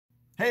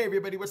Hey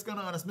everybody, what's going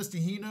on? It's Mr.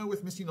 Hino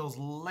with Mr. Hino's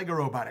Lego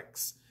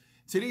Robotics.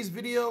 Today's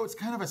video, it's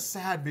kind of a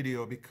sad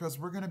video because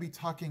we're going to be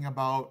talking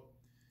about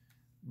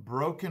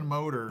broken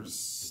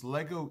motors,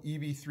 Lego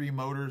EV3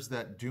 motors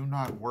that do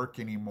not work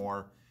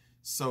anymore.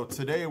 So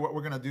today what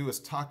we're going to do is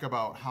talk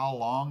about how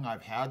long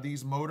I've had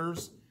these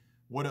motors,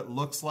 what it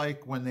looks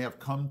like when they have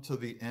come to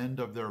the end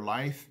of their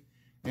life,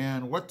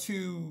 and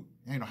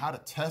how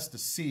to test to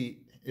see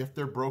if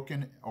they're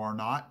broken or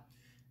not,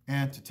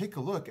 and to take a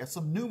look at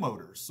some new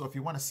motors. So if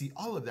you want to see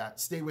all of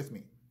that, stay with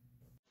me.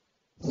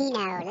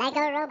 Hino, Lego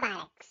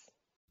Robotics.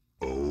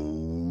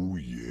 Oh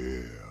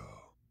yeah.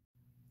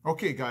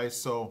 Okay guys,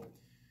 so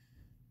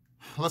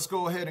let's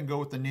go ahead and go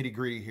with the nitty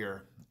gritty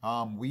here.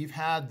 We've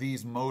had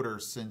these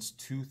motors since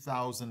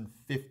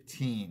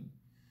 2015.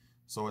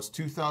 So it's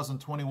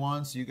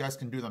 2021, so you guys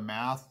can do the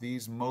math.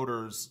 These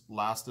motors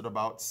lasted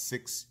about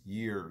 6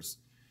 years.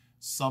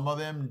 Some of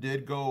them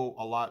did go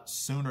a lot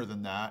sooner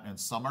than that, and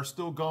some are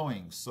still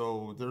going.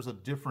 So there's a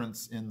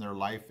difference in their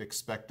life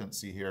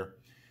expectancy here.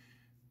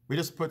 We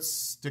just put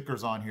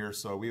stickers on here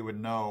so we would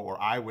know, or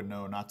I would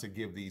know, not to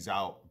give these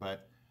out.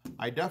 But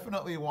I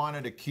definitely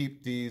wanted to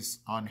keep these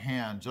on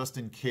hand just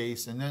in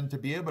case, and then to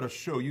be able to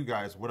show you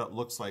guys what it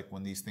looks like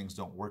when these things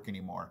don't work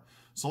anymore.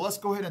 So let's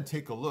go ahead and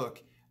take a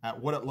look at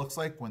what it looks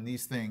like when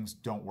these things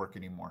don't work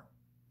anymore.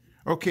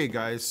 Okay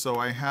guys, so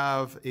I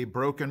have a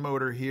broken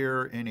motor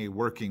here and a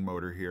working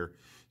motor here.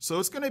 So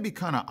it's going to be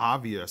kind of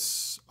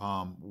obvious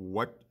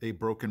what a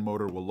broken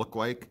motor will look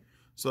like.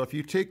 So if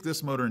you take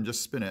this motor and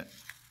just spin it,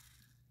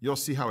 you'll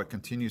see how it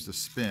continues to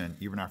spin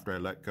even after I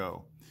let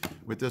go.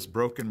 With this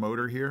broken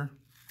motor here,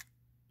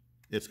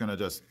 it's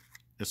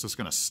just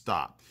going to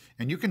stop.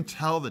 And you can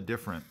tell the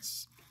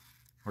difference,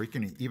 or you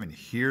can even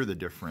hear the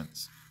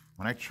difference.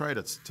 When I try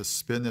to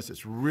spin this,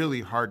 it's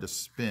really hard to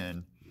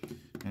spin.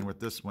 And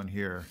with this one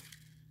here,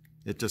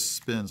 it just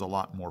spins a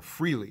lot more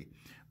freely.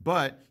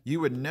 But you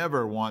would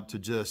never want to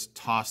just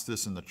toss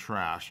this in the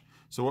trash.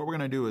 So what we're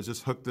going to do is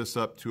just hook this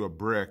up to a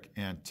brick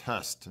and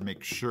test to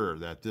make sure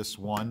that this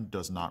one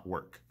does not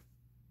work.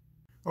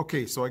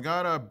 Okay, so I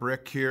got a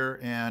brick here,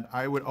 and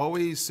I would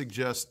always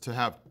suggest to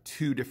have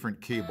 2 different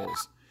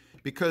cables.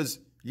 Because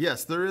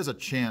yes, there is a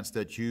chance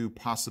that you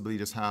possibly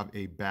just have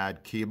a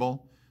bad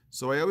cable.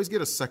 So I always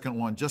get a second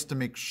one just to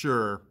make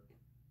sure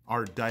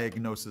our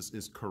diagnosis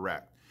is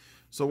correct.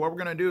 So what we're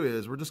going to do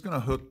is we're just going to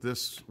hook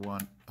this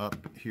one up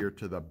here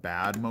to the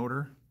bad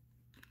motor.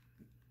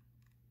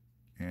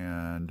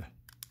 And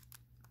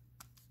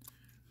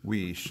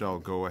we shall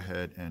go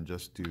ahead and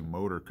just do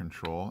motor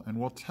control, and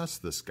we'll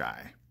test this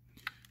guy.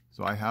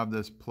 So I have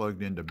this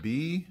plugged into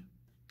B,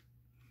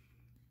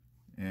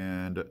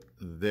 and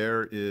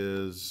there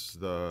is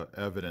the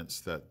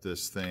evidence that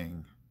this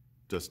thing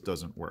just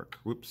doesn't work.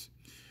 Whoops.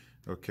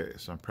 Okay,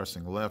 so I'm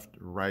pressing left,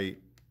 right,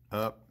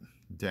 up,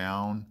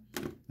 down,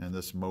 and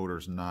this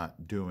motor's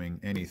not doing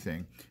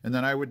anything. And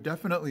then I would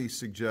definitely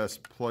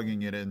suggest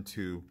plugging it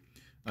into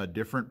a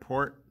different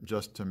port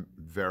just to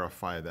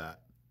verify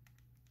that.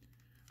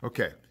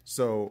 Okay,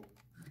 so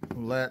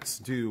let's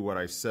do what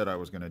I said I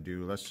was going to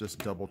do. Let's just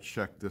double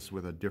check this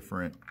with a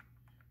different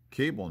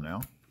cable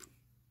now.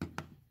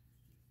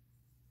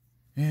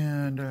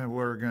 And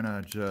we're going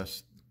to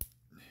just,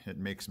 it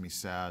makes me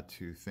sad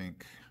to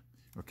think,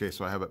 okay,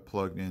 so I have it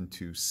plugged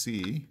into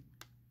C.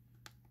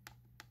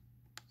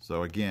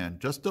 So again,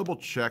 just double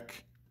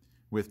check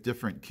with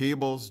different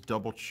cables,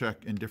 double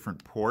check in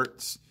different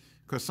ports,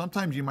 because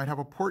sometimes you might have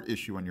a port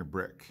issue on your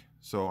brick.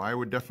 So I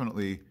would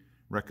definitely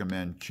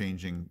recommend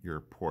changing your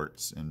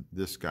ports, and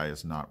this guy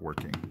is not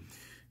working.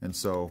 And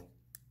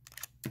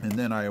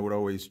then I would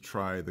always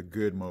try the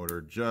good motor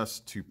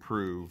just to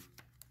prove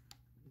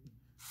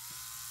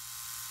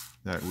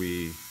that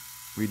we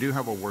do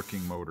have a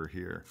working motor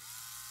here.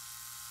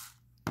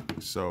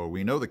 So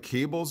we know the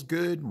cable's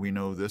good, we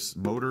know this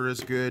motor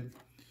is good,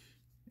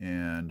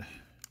 and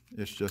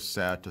it's just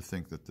sad to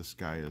think that this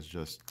guy has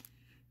just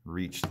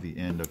reached the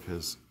end of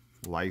his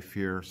life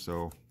here.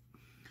 So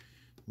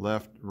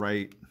left,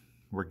 right,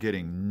 we're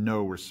getting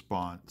no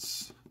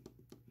response.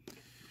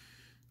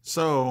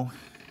 So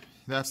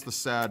that's the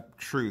sad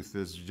truth,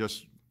 is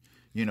just,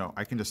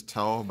 I can just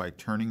tell by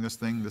turning this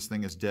thing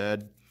is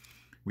dead.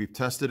 We've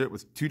tested it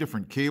with 2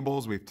 different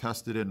cables, we've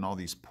tested it in all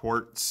these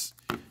ports,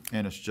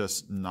 and it's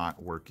just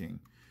not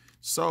working.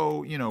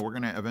 So, we're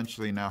going to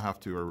eventually now have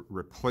to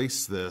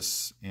replace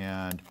this.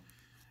 And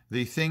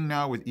the thing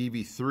now with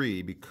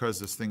EV3, because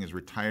this thing is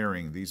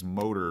retiring, these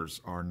motors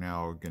are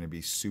now going to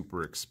be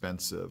super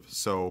expensive.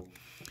 So,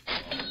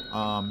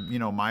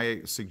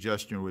 my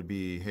suggestion would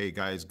be, hey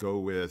guys, go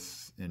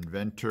with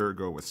Inventor,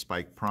 go with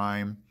Spike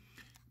Prime,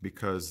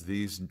 because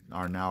these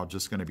are now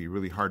just going to be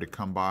really hard to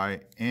come by.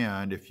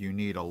 And if you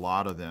need a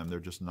lot of them, they're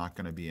just not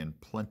going to be in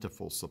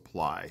plentiful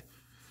supply.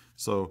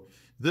 So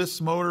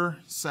this motor,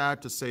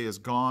 sad to say, is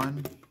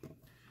gone.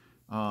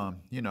 I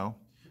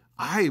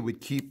would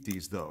keep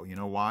these though.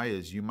 Why?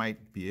 Is you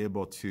might be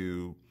able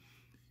to,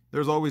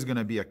 there's always going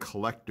to be a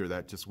collector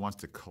that just wants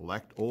to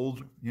collect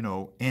old,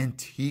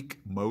 antique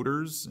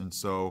motors. And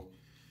so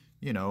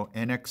you know,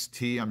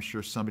 NXT, I'm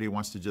sure somebody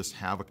wants to just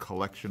have a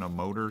collection of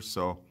motors.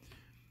 So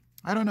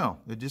I don't know.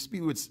 Would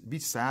be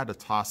sad to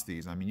toss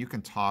these. I mean, you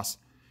can toss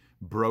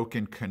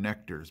broken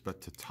connectors,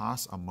 but to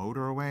toss a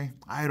motor away,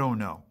 I don't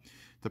know.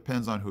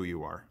 Depends on who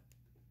you are.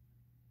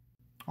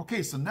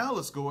 Okay, so now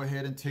let's go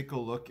ahead and take a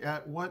look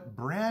at what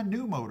brand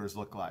new motors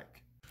look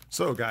like.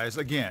 So guys,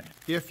 again,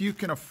 if you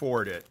can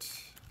afford it,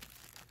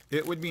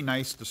 it would be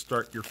nice to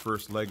start your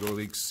first LEGO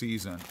League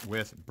season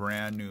with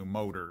brand new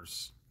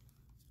motors.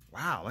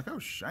 Wow, look how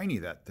shiny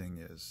that thing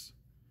is.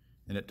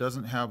 And it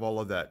doesn't have all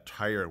of that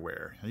tire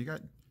wear.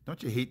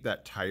 Don't you hate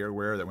that tire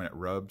wear that when it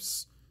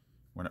rubs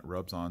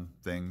on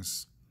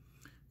things?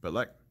 But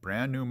like,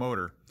 brand new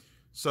motor.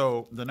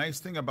 So the nice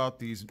thing about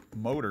these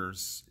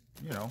motors,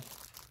 you know,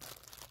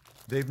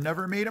 they've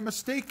never made a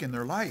mistake in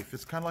their life.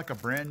 It's kind of like a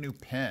brand new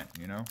pen,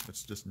 you know?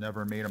 It's just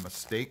never made a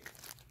mistake.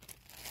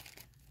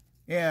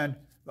 And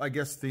I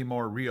guess the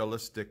more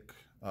realistic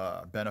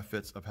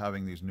benefits of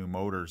having these new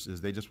motors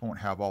is they just won't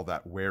have all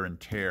that wear and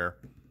tear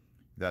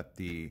that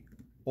the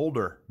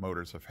older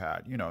motors have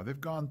had. You know, they've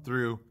gone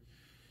through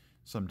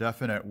some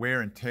definite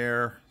wear and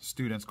tear,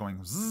 students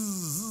going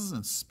zzz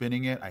and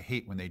spinning it. I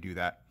hate when they do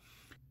that.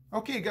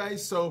 Okay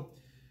guys, so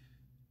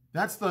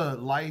that's the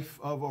life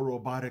of a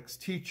robotics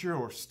teacher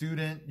or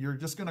student. You're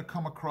just going to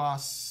come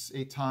across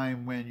a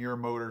time when your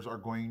motors are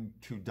going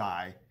to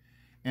die.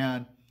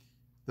 And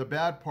the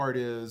bad part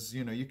is,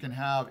 you know, you can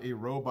have a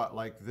robot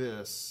like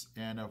this,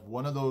 and if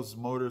one of those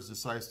motors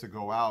decides to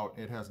go out,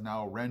 it has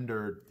now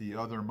rendered the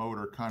other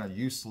motor kind of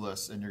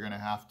useless, and you're going to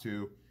have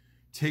to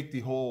take the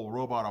whole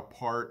robot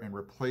apart and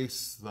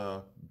replace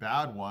the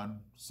bad one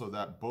so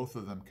that both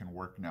of them can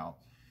work now.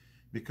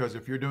 Because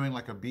if you're doing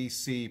like a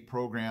BC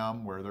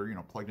program where they're, you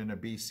know, plugged into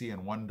BC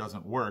and one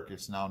doesn't work,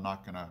 it's now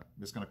not gonna,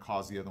 it's gonna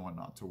cause the other one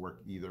not to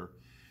work either.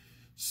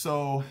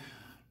 So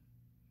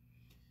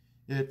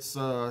it's,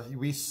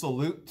 we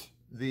salute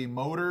the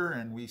motor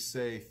and we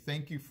say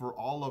thank you for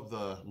all of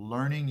the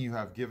learning you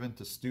have given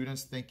to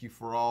students. Thank you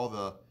for all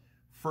the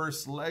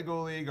first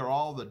LEGO League or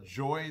all the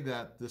joy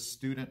that this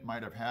student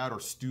might have had or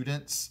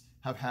students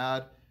have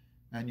had.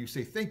 And you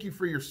say thank you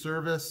for your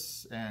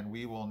service, and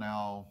we will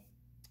now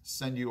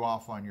send you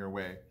off on your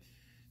way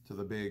to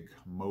the big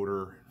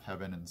motor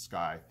heaven and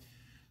sky.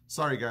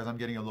 Sorry guys, I'm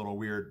getting a little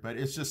weird, but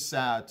it's just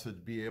sad to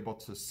be able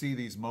to see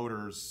these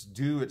motors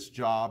do its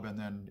job and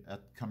then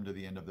come to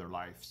the end of their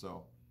life.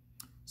 So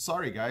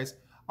sorry guys.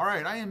 All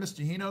right, I am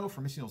Mr. Hino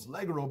from Mr. Hino's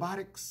LEGO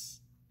Robotics.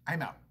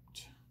 I'm out.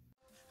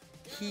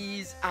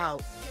 He's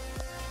out.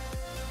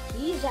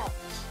 He's out.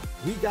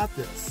 We got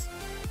this.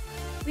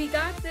 We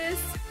got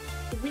this.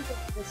 We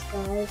got this,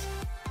 guys.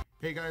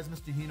 Hey guys,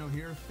 Mr. Hino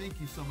here.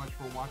 Thank you so much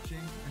for watching.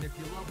 And if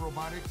you love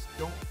robotics,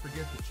 don't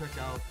forget to check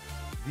out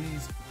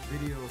these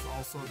videos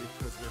also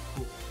because they're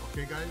cool.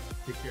 Okay guys,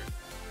 take care.